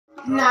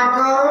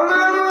नागो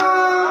मामू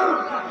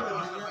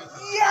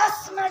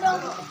yes madam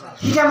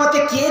हिजा मते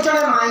के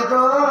जणे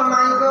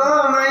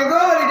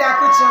माइगो रि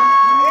डाकुछ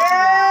ए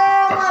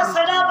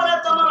सेडा परे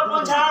तमर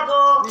पंछा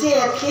गो जे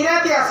खीरा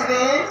ती आसबे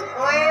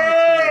ओए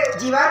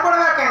जीवा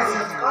पड़वा कैसे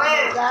ओए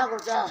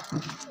जा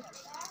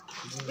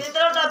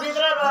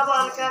भीतर बाबा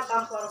हल्का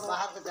काम करबो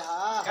बाहर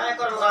जा काय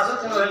करबो गासो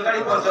तुम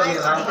रेलगाड़ी पर चली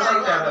राम को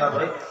टाइम लगा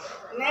पड़े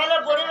नेले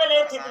बड़ी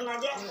वेले थी ना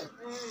जे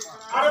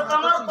अरे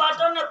तमर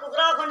पाटो ने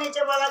कुकरा को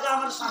नीचे वाला का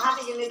हमर सहाट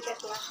के लेके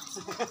तो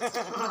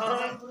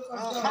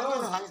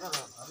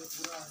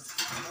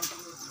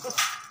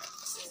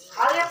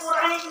अरे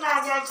पुरानी की ना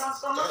जाए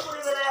तमर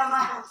पूरी वेले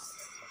हमा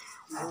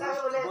आता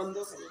बोले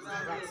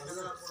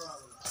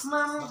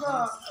मामू को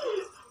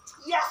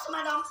यस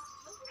मैडम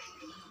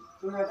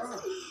माँ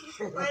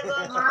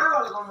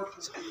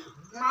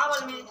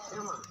बोल में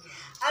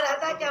अरे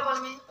हटा क्या बोल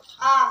में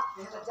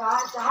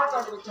जहा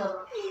कर चलो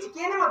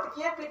के ने मत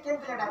के पे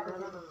डाक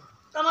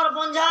तमर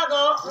बंजा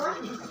गो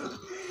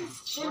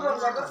शिल बन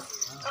जागो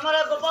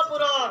तमरा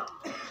गोपापुर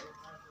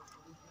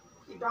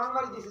ई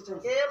डांगरी दिसे छ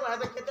के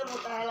भाबे केते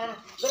मोटा हला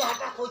बोले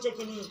हटा कोचे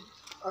किनी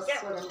ओके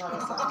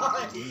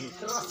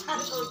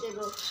कोचे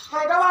गो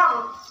हाय गवा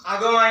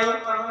आगो माई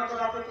परमा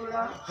चला तो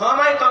तुला हां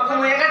माई तको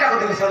मु एका डाको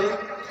देबे सली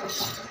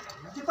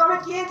कि तमे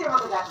के जे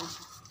मत डाक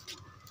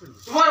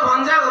तुम्हार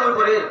भंजा गरो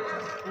परे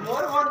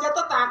मोर भंजा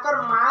तो ताकर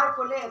मार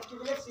कोले एतकी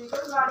बेले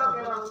सीकर लाडो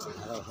के रहू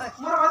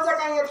मोर भंजा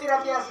काई एती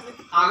राती आसी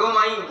आगो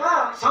माई हां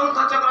शंख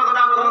चक्र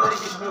गदा बदन धरि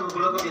कृष्ण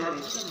गुलो को बिहारी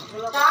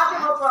का के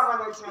मपवा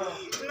बने छ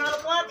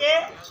नरपा के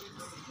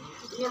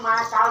ये मां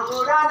का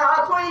गोड़ा ना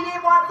कोई नहीं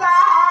बता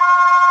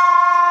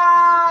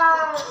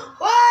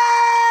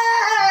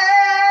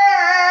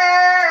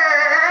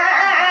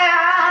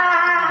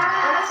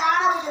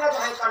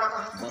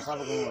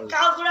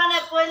काउ गुड़ा ने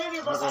कोयली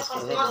भी बसा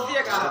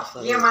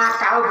करते ये मां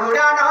काउ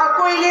घोड़ा न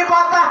कोइले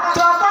बता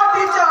तो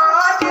पिचो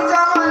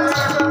पिचो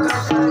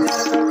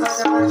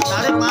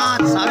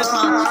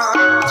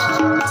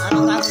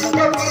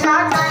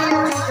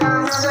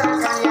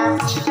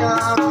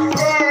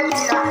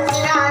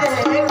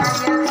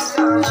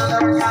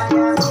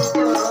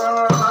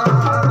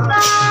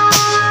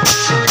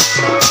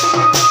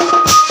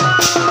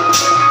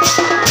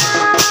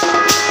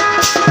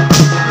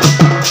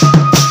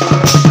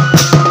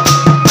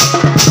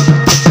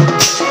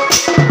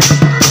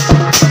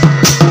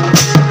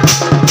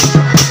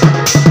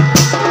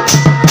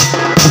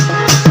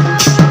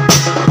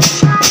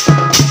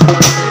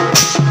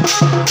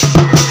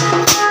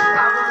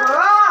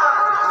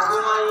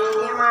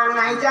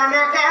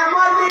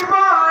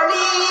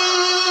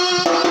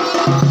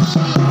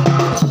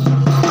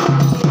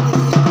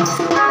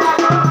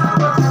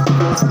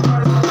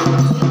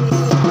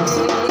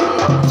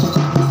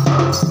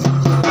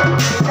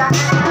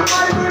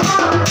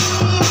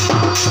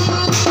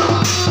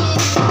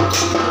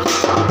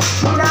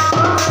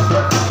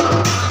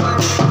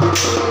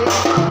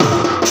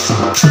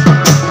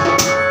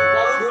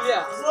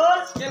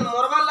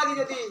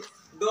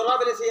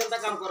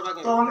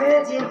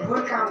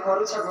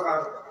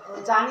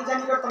जानी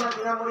जानी कर तमे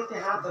बिना मुड़ी ते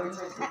हाथ धरि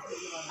छै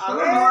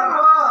अबे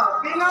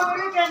बिना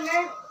मुड़ी के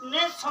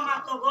ने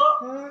समातो गो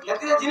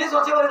लेकिन जिनिस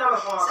होचे बोले ना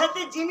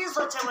सेते जिनिस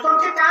होचे बोले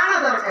तुमके काना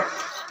दरकार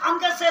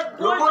हमके से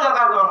लोको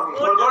दरकार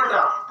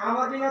गोल्डा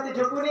हमर बिना ते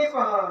ढुकु नै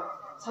कह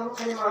सब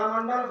खाली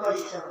महामंडल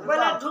भरि छ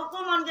बोले ढुकु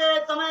मन के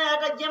तमे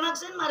एटा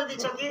गेमक्सिन मार दी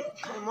छ की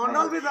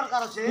मंडल भी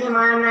दरकार छै ई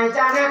माय नै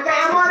जाने के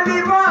मोर भी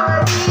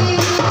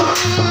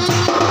बोली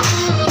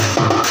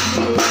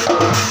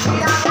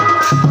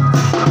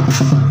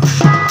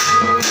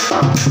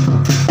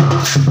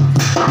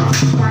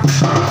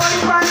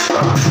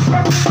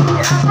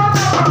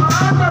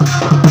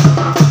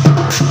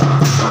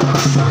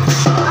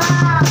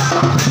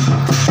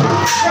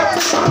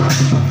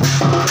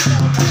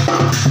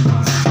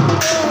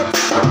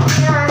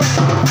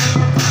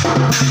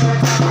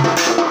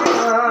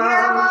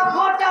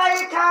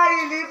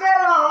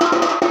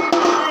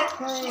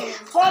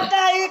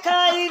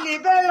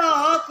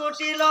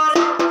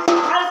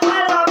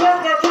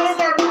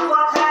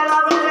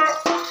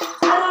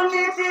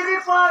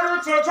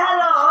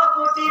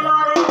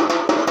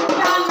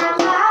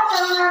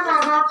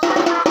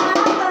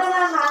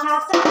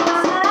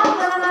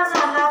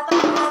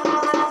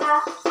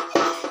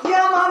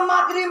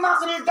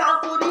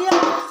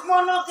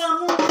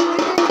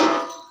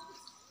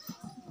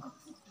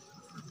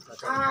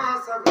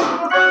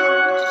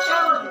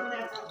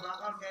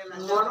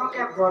मोनो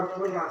के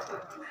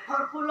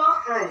भरपूर फूलो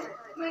है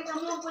मैं तो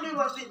मुंह पूरी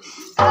बसी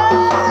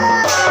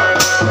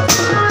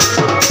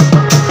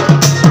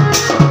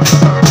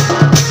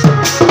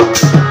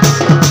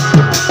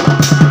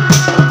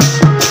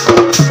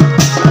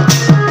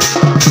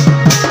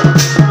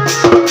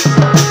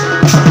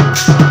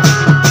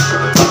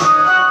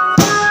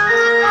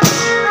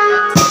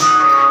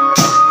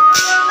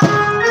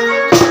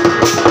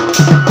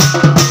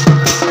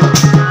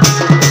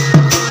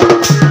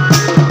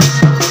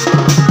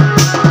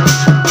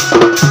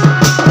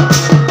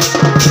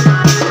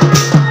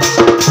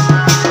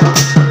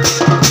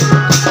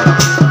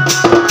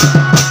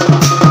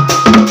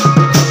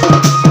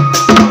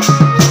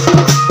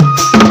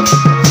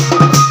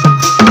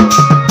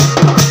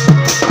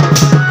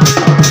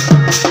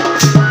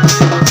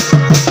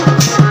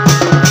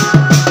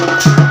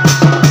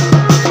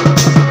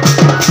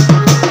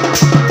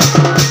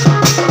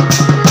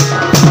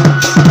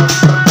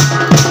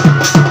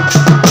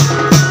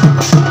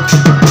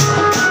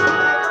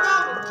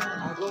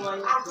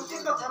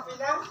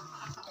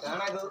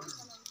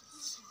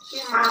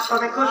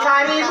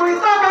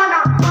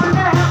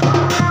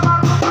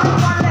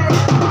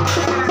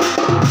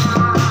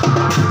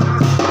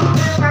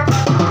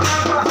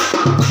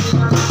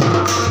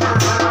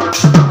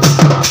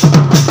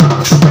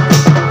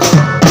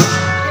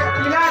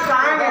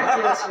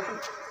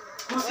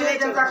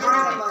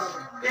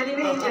पेली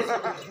नहीं जैसे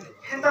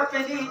हिंदा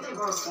पेली ही थी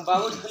बहुत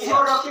बाबू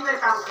वो रॉकी में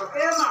काम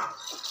कर ए मां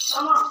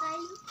तमा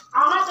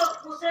आमा तो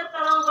कुसे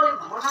तरह बोले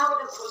भना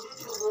बोले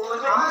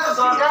खोजी हम तो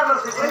सरकार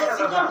से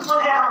सीजन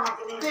बोले आमा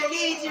के लिए पेली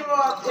ही थी वो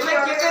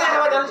तुम्हें के करे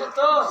हवा जल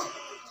तो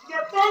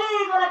के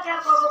पहली बोले क्या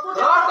करो कुछ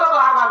और तो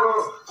बाबू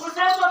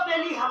कुसे तो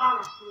पहली हवा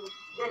में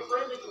देख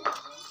कोई भी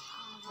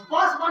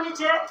बस बनी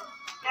छे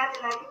क्या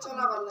लागे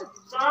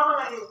चला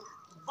लगे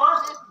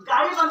बस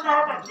गाड़ी बनता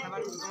है कटने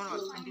के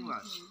लिए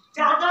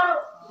चादर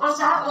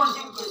बनता है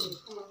पहुंचने के लिए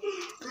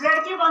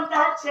लड़की बनता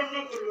है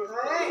छेड़ने के लिए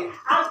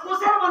और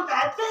कुशल बनता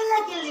है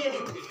पहनने के लिए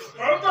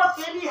है तो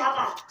पहली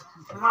हवा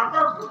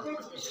माता बोले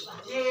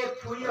ये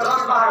पूरी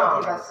और बाहर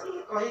की बात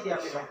कही दिया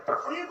मेरा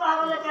पूरी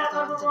बाहर ले क्या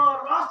कर वो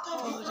रास्ते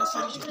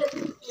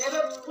ये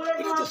पूरे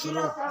ना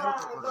किला सारा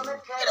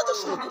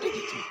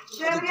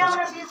देवरिया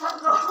में भी सब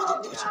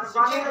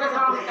बाकी मेरे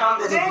काम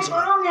दे ये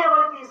करो ने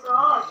बोले पीसो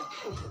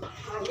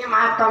ये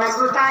माता में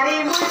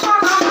गुतारी मुझको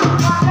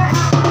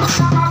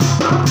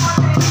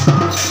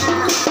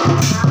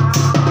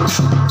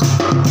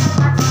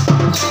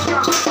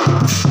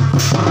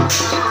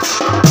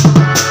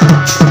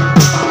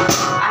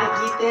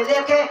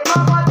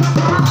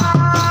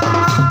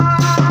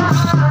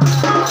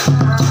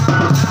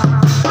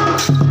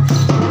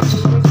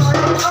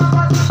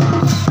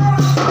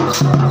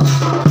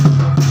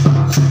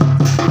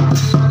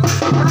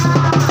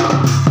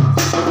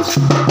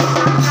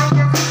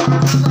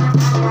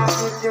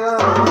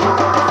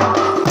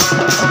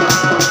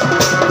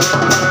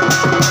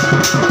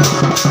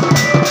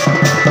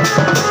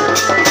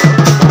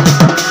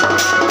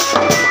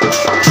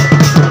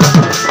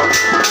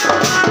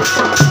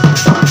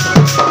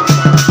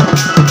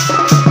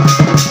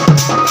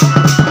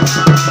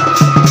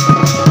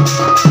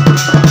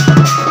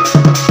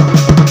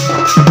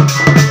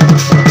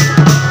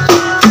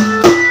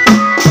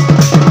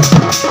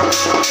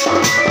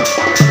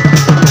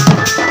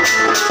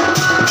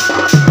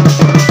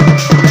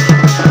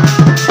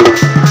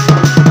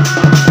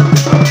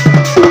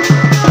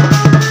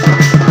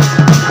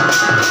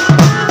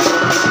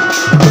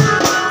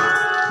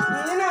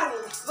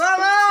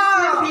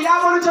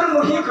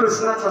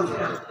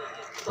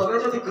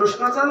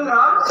कृष्णचंद्र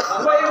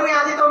वही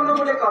आज तुमने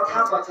मुझे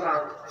कथा पचरा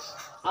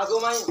आगो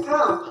माई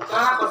हां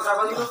कहां पत्रा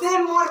बजी से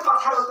मोर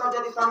कथा उत्तर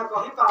यदि तमे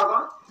कहि पाबो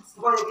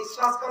बोले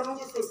विश्वास करनु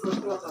जे से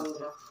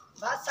कृष्णचंद्र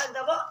बात सक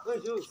दबो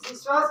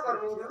विश्वास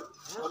करनु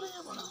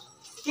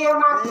के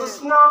मां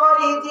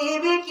कृष्णवरी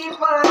देवी की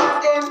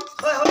परते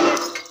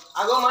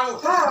आगो माई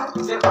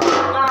हां से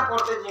कहां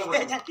करते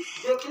जे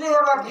देखले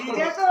हेबा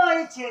ये तो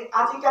होई छे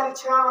आजकल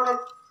छुआ माने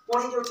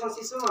पढ़ी जो छन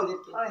शिशु मंदिर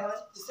के हाय हाय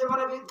जिसे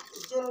माने भी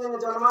जेन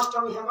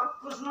जन्माष्टमी हेबा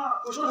कृष्ण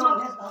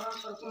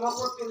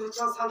मकोट पिंधु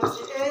छन साले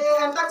से ए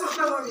एंता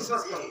कृष्ण में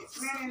विश्वास कर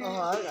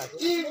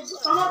ई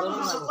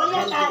समझ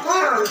बोलिया का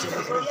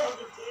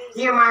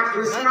ये मां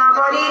कृष्ण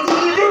बड़ी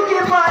जीव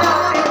के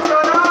परते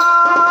चलो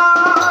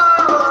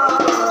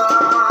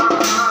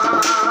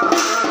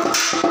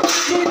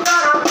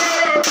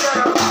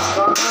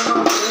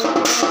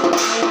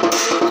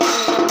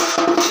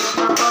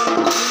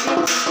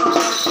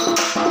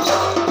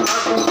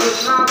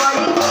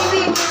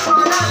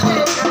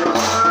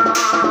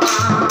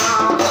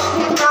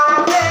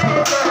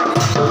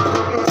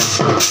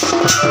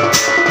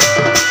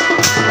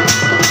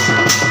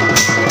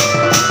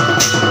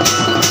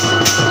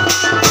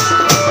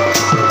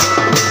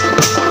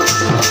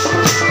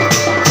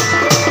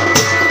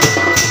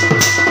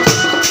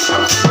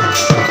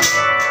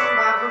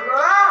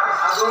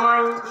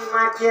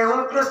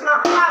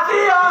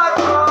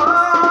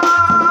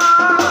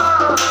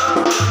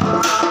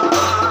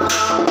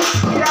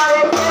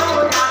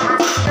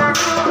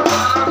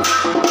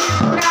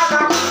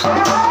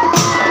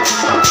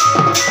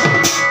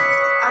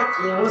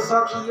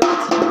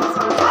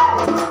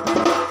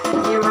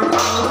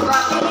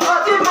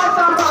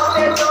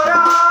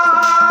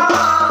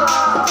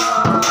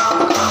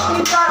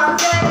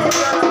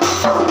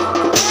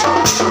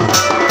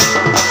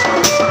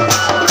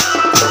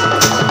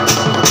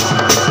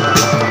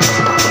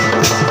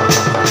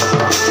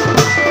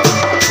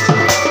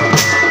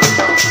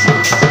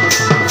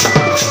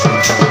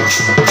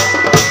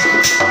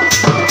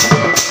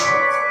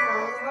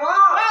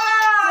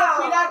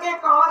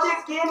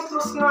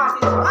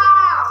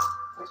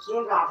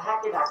राधा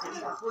के डाके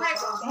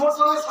मोर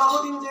संगे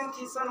सब दिन जेन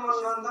किशन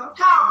मनंद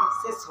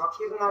से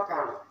सखीर ना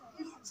कान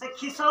से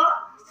खिसो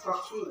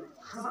सखी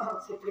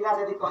से पिला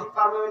यदि कहि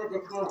पाबे बोले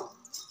देखमु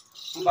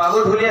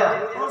बाबू धुलिया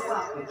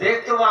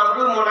देख तो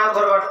हमको मना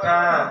करवटा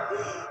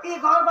ई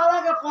घर वाला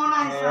के फोन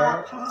है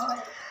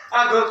सर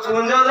आगो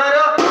कुंजदर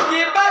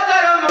की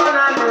बातर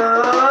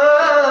मनालो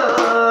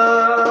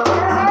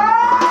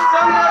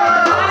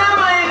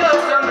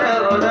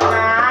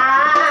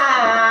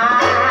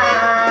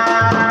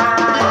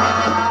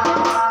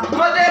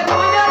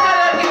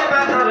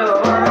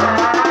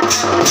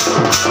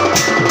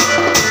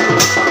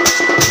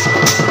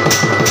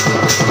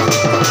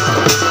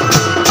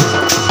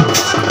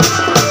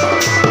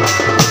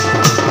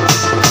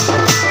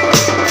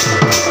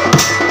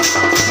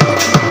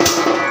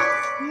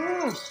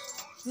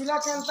पिला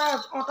केनता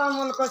ओटा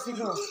मोल को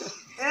सिखो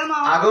ए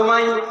माँ आगो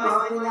माई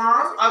पिला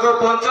आगो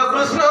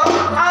पंचकृष्ण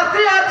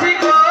आसी आसी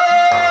गो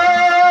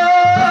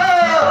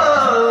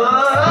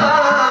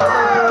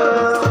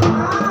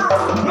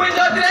मुई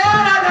तो रे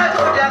राधा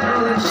तुझा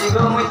खुशी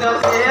गो मुई तो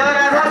रे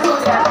राधा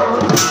तुझा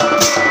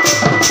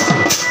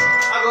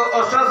आगो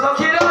अष्ट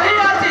सखी रही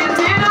आसी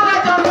तीन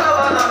चंद्र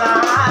बदना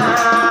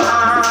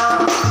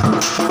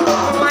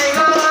माई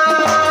गो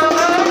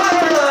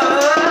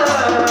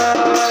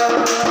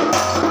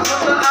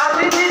तो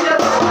आसी जीजा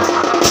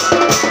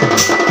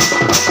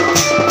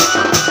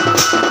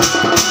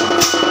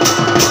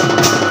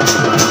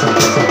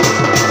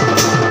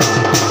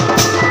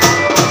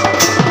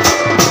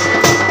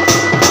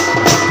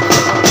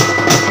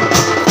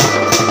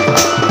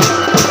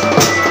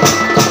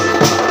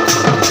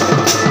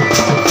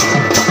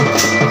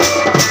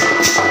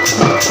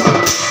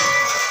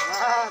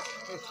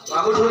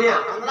बाबू ढोलिया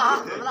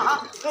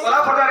ओला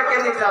फटार के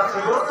निकला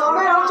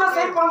समय हो जो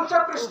सही पंच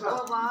कृष्ण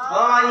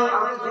हां आई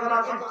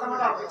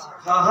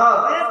हां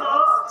देखो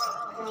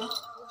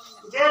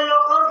जे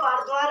लोकर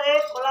बारद्वारे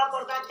खोला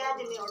पर्दा क्या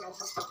जिनी होना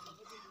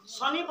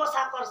शनि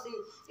बसा करसी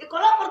ये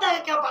खोला पर्दा के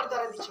क्या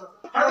बारद्वारे दिछो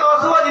এটা তো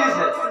অশুভ জিনিস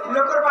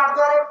लोकर बात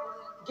द्वारे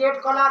गेट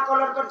कला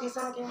कलर को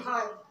टीशन के है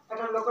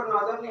এটা लोकर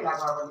नजर नहीं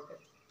लगा बोली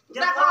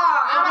देखो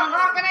আমার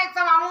ঘর কেনে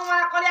সব আমু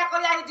মারা কলিয়া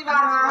কলিয়া হি দিবা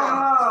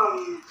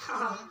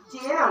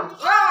चिए हम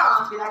ও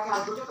पिला के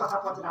आलू के कथा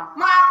पचरा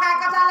মা কাই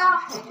কথা লো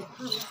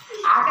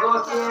आगो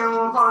के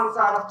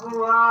बंसर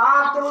पुआ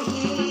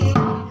तुही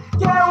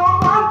के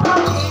बंसर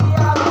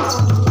दिया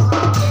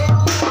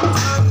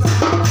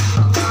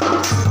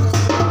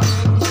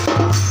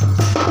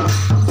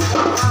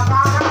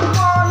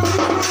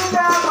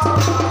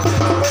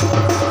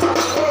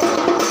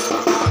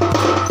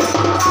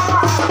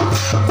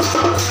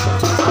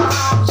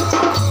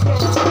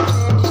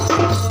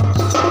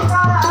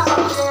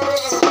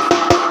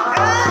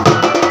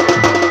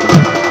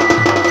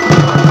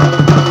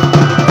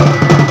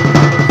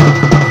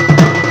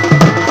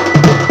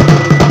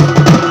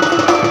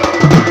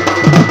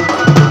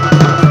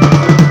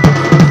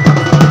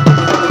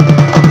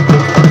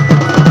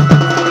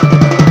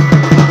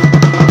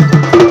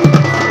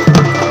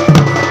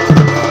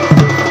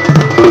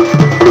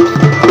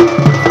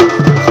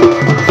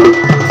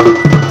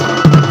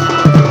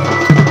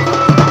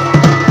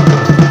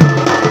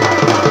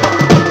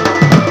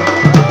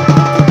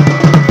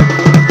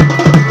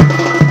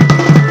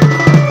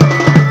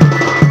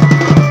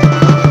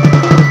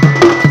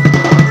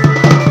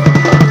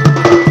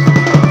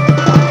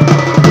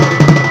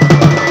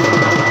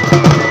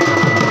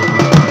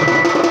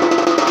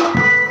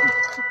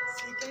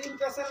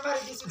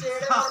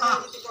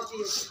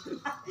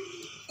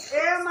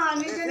ए माँ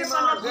नीचे ने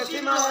बना खुशी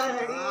मार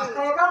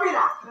कहेगा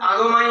बिना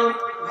आगो माई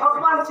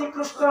भगवान श्री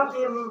कृष्ण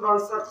के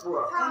वंशज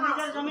हुआ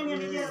नीचे जमीन ये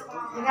नीचे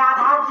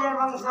राधा के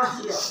वंशज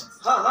हिया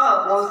हां हां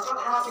वंश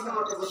धारा के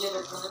मते बुझे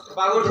बैठो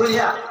बाबू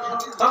ढोलिया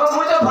अब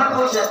मुई तो भट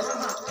पूछे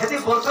खेती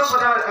बंश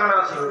पटार काना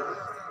अछि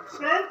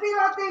प्रेमती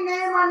रहती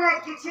नहीं माने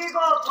किसी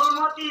को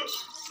फुलमती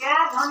क्या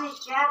धनी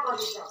क्या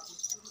करी जाती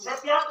मैं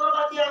प्यार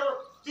करवाती यार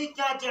ती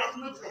क्या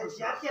जैस्मिन है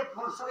जाके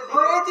फोन से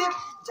ओए जे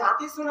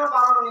जाति सुना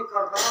बारण नहीं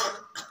करबा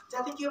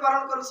जाति क्यों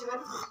बारण करू छिबे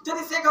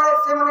जदि से घरे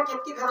से माने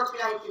केतकी घर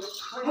पिलाई थिबे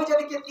मु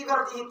जदि केतकी घर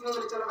जीत में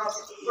चलो बात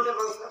गोटे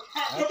वंश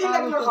केती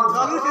लगी वंश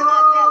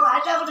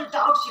आजा को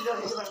डाउट किलो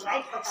है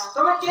राइट पता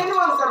तमे केन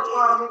वंश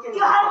हुआ हम के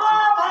क्या है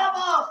भाई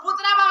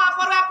পুত্রা বাবা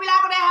পরবা পিলা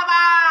করে হবা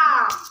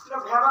तो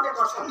भेवा के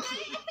कसम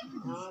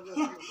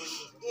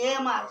ए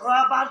मां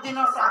रविवार दिन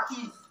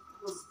राती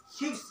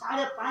ठीक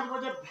 5:30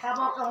 बजे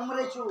भेवा के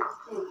हमरे छु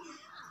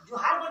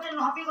जोहार बजे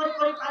नहपी करी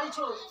करी पाली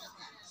छु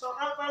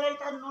सकाल पहले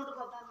इता नोट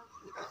बताना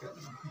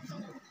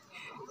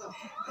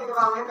एक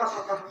बार में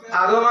कथा कर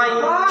आगो माई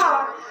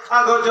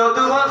आगो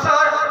যদু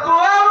বংশর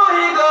কুয়া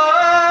মহি গো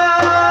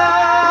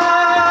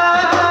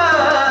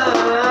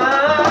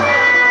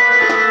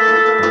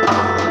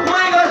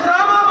মই গো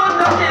সম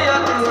বন্ধ চিয়া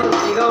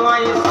তুই গো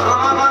মাই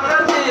সম বন্ধ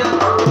চিয়া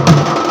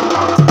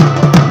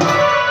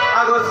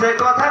आगो से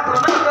কথা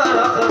কোন কর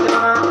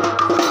সজনা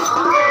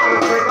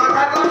से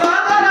কথা কোন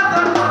কর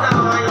সজনা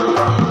মাই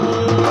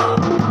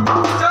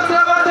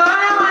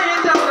চন্দ্রবদনে মাই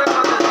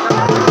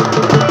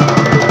চন্দ্রবদনে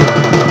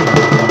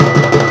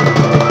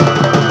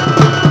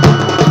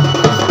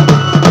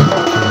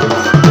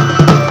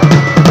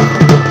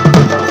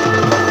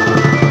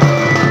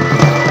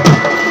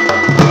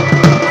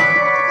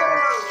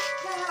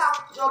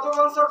যত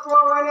বংশর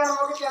পুয়া হয়নি আর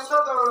মকে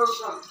ক্যান্সার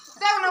দৌড়াউছন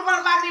দেখনো কোন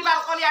বাগরি বাল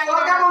কলিয়া হি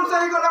ওটা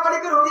বংশই গলা বলি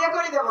করে হরিয়া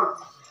করে দেব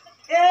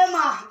ए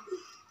मां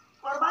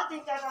बर्बादी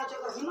करना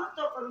चाहिए हिम्मत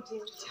तो करू थी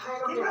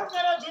हिम्मत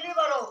करो जिली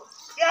बरो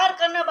प्यार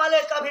करने वाले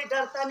कभी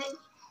डरता नहीं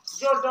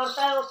जो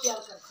डरता है वो प्यार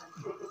करता है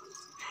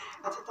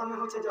আচ্ছা তুমি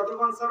হচ্ছে যদু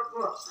বংশর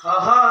পুয়া हां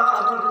हां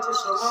তুমি হচ্ছে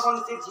সোমা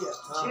বংশী ঝিয়া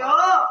जियो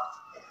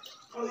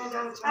তুমি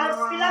জানো আর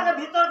পিলা के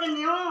भीतर के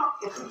नियो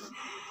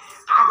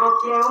আগো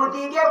কেউ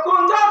দিকে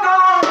কুঞ্জ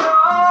গালো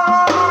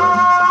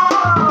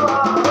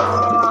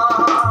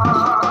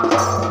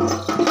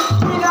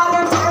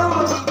পিলারে কেউ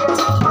দিকে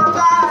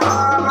পাতা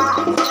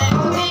কেউ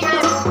দিকে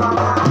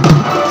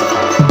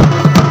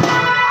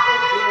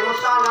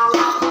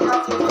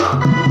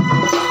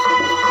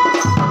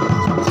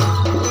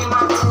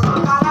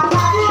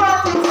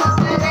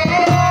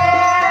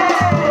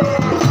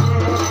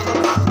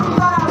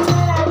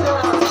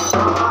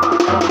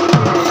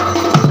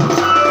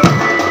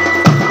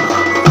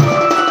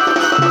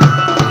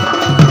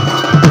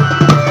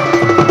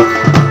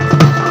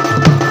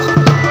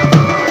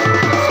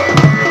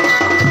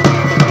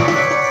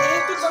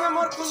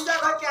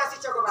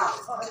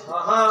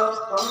हां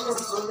तुमने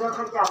कुंजा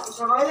घर के आती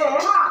समय रे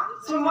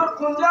सुमर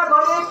कुंजा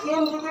घरे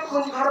केन दिके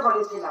कुंज घर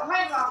बनिथिला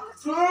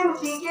केन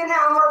दिके ने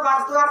हमर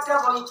बागद्वार का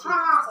बनी छी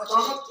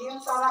तमे केन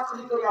ताला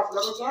खुली करे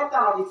आसलो के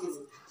ताला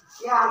दिथिली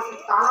के आज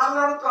ताला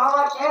ना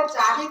कहवा के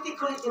चाबी ती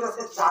खुली थिला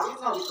से चाबी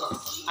ना दिको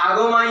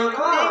आगो माई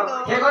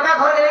हे कोटा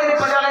घर के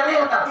पटाले नहीं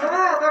होता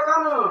ए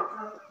देखनु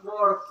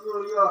मोर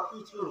क्योलिया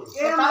किछु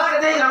ताला के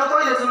देई हम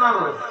कोई ले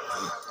सुनाबो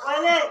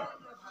पहले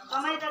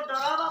समय त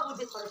डरावा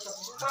बुद्धि करे छ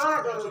कहाँ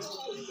डरो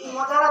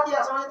मजारा की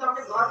असमय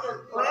तमके घर के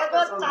ओए तो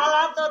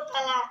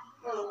ताला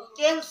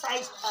केन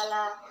साइज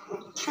ताला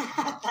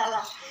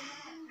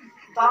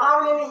ताला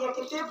में ये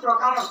कितने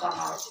प्रकार का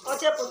ताला है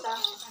ओचे पुता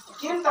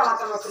किन ताला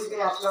का नौकरी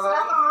पे आसलो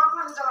है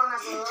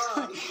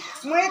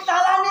मैं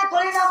ताला ने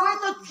खोली ना मैं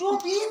तो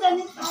चुप ही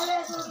नहीं ताले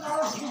तो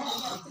ताला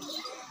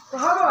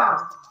कहाँ गया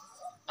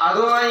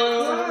आगो माई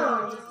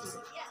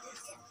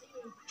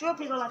चुप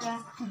ही गला का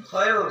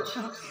होयो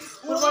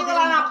पूर्व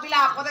दिला ना पिला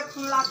पदे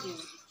खुला की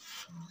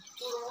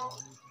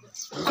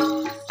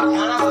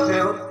खाना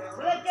होयो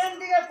बोले केन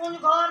दिके कुन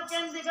घर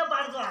केन दिके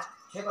बाड़जा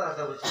हे बात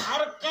है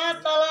और के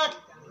ताला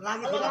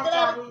लागे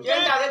ये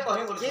आगे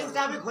कहीं बोल केन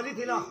चाबी खोली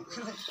थी लो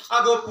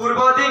आगो पूर्व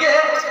दिगे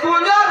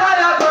कुंजा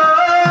घर को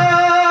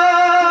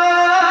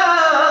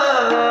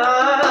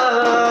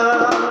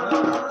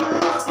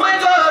मैं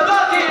तो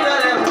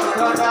किनारे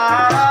मुखड़ा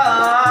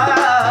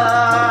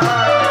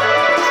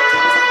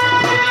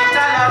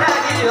ताला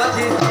लगी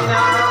अछि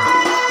सीना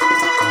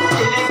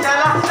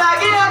ताला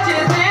लगी अछि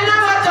सीना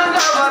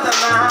चंद्र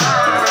बदना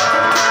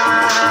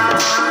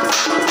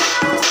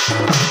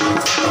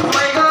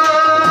मैं गो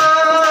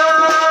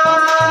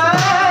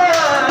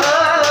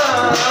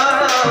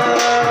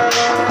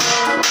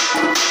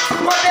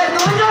मोटे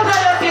तुझो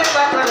घर के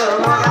पकड़ो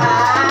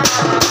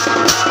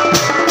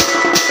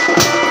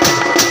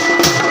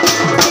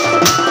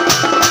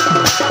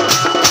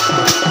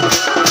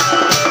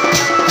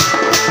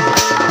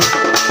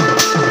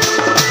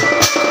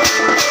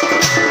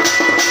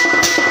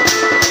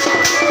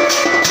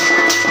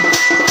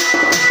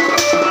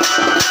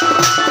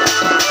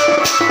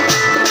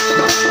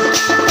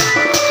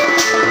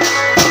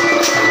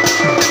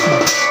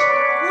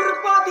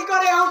पूर्व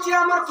दिगरे आउची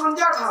हमर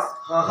कुंजा घर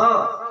हाँ हाँ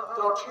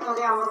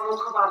दक्षिणरे हमर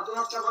मुख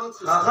बागद्वार का बनी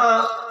छी हाँ हाँ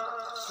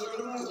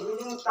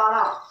सिलिंग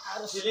ताला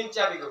सीलिंग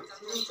चाबी को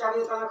सिलिंग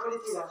चाबी तमे खोली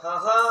थी हाँ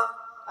हाँ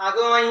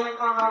आगो माई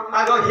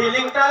आगो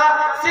हीलिंग ताला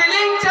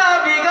सीलिंग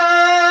चाबी गो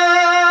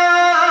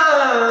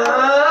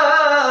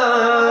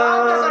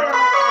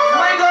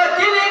माई गो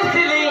किलिंग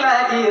सीलिंग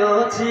लागी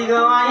अछि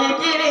गो माई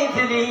किलिंग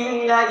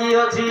सीलिंग लागी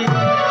अछि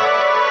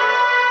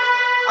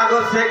आगो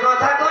से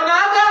কথা को ना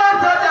कर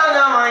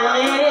सजना माई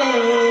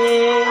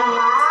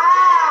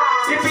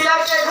कि पिया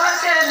के घर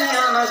के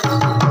नियम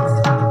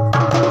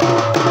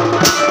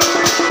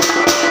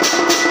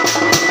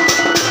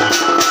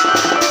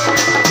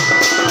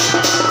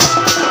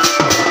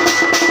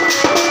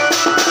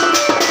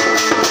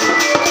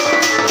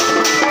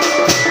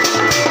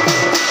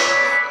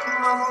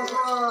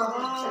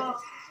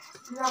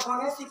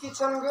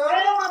किचन गो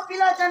ए मा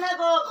पिला जने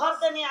को घर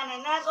ते नहीं आने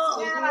ना को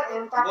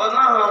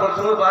बोलना हो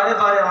तुम बारे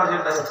बारे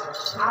अर्जेंट है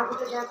आर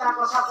गुटे गेता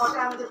कथा पटे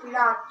हम जे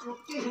पिला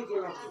चुट्टी ही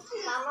के में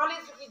मांगली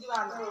सुकी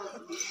दीवान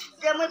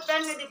के मैं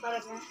पेन नहीं दी पड़े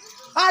के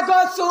आगो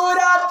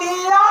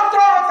सूरतिया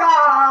के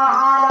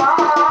कहारा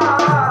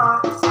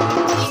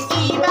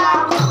की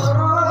बात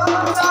करो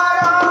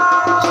तारा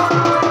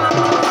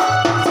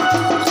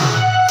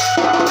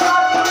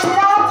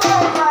सूरतिया के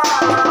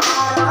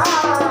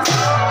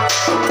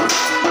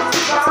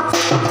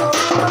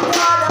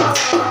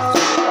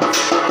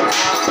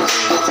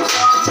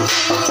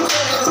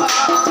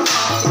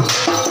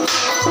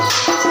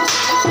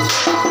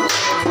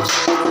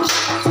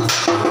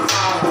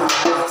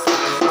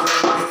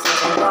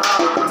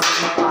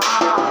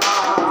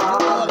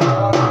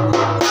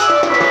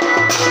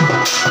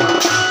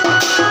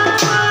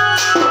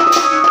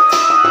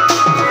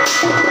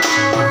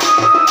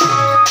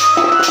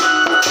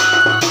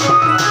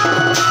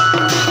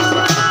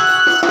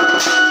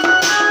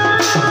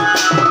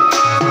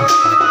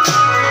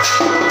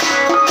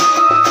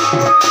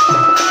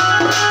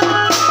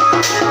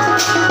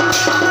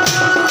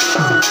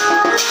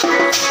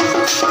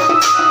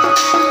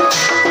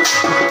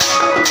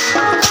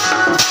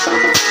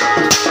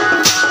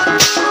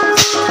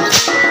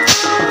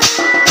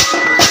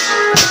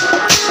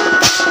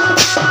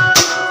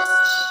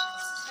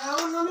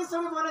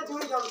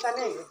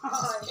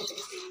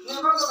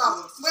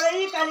बोले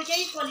ई काली के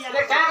ई कोलिया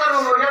ले क्या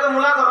करूं मोजा तो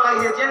मुला कर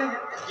लागी जेन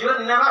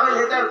जीवन नेवा भेल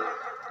हेते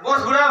बहुत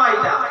बुरा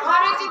भाईटा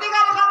अरे चिति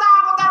का कथा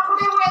पता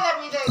खुटी मुए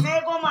देबी दे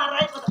मैं को मार रहा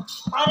है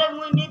अरे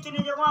मुई नीति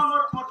नहीं जगह हमर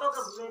ऑटो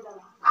के भूले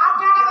जाला आप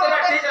क्या तेरा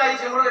कर ठीक रही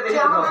छे मुड़े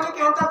देखो हम मैंने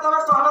कहता तोर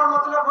तोहर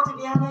मतलब कुछ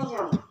दिया नहीं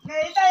है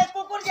नहीं इता एक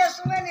कुकुर जे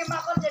सुने नहीं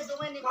माकल जे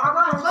डुमे नहीं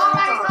बाबा दो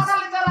भाई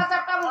फसल चला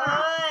चट्टा मुना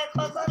ओए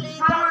खसली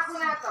मामा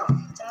कुने तो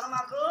चार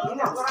माको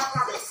ना पूरा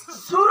का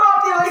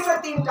सूरत होई के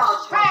तीनटा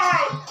है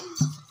है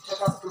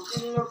तका टुकी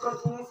लोग कर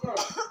दिने से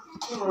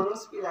कि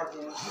मनुष्य पिला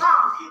दे हां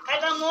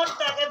काटा मोर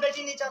ताके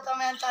बेटी नहीं चाहता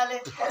मैं ताले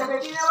अरे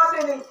बेटी ने बात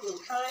नहीं की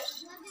अरे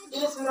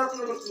ये सूरत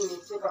में लिखी है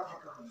से कथा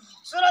कहो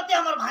सूरत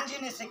हमर भांजी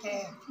ने सीखे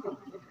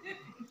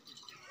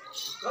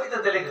कोई तो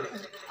चले गए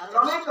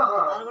તમે કહો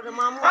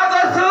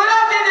अगर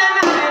सूरत ने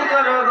नहीं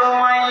करो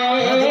गोई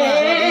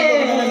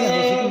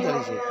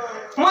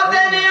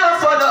मते नहीं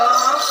बोलो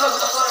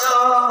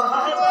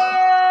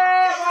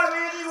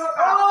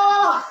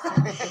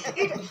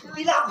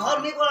पिला घर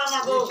में गोला ना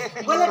गो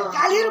बोले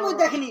कालीर मुई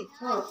देखनी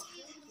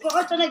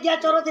बहुत ने गया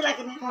चोरो दिला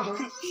कि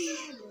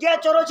गया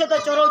चोरो छे तो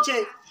चोरो छे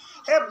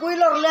ए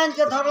बुइलर लैंड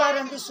के धरला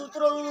रेंदी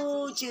सूत्रो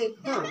छे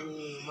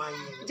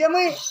जे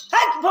मुई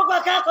हट भोका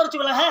का करछ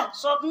बोला है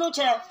स्वप्न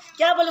छे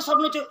क्या बोले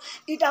स्वप्न छे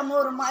इटा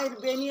मोर मायर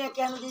बेनिया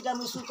केन दीटा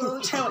मुई सूत्रो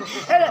छे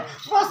ए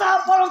बसा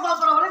परम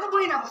बापर होले तो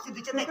बुई ना बसी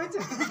दिचे देख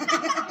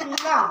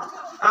पिला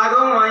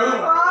आगो माई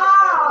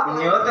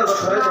नियो तो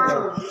थोड़े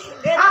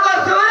अगर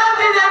सूरत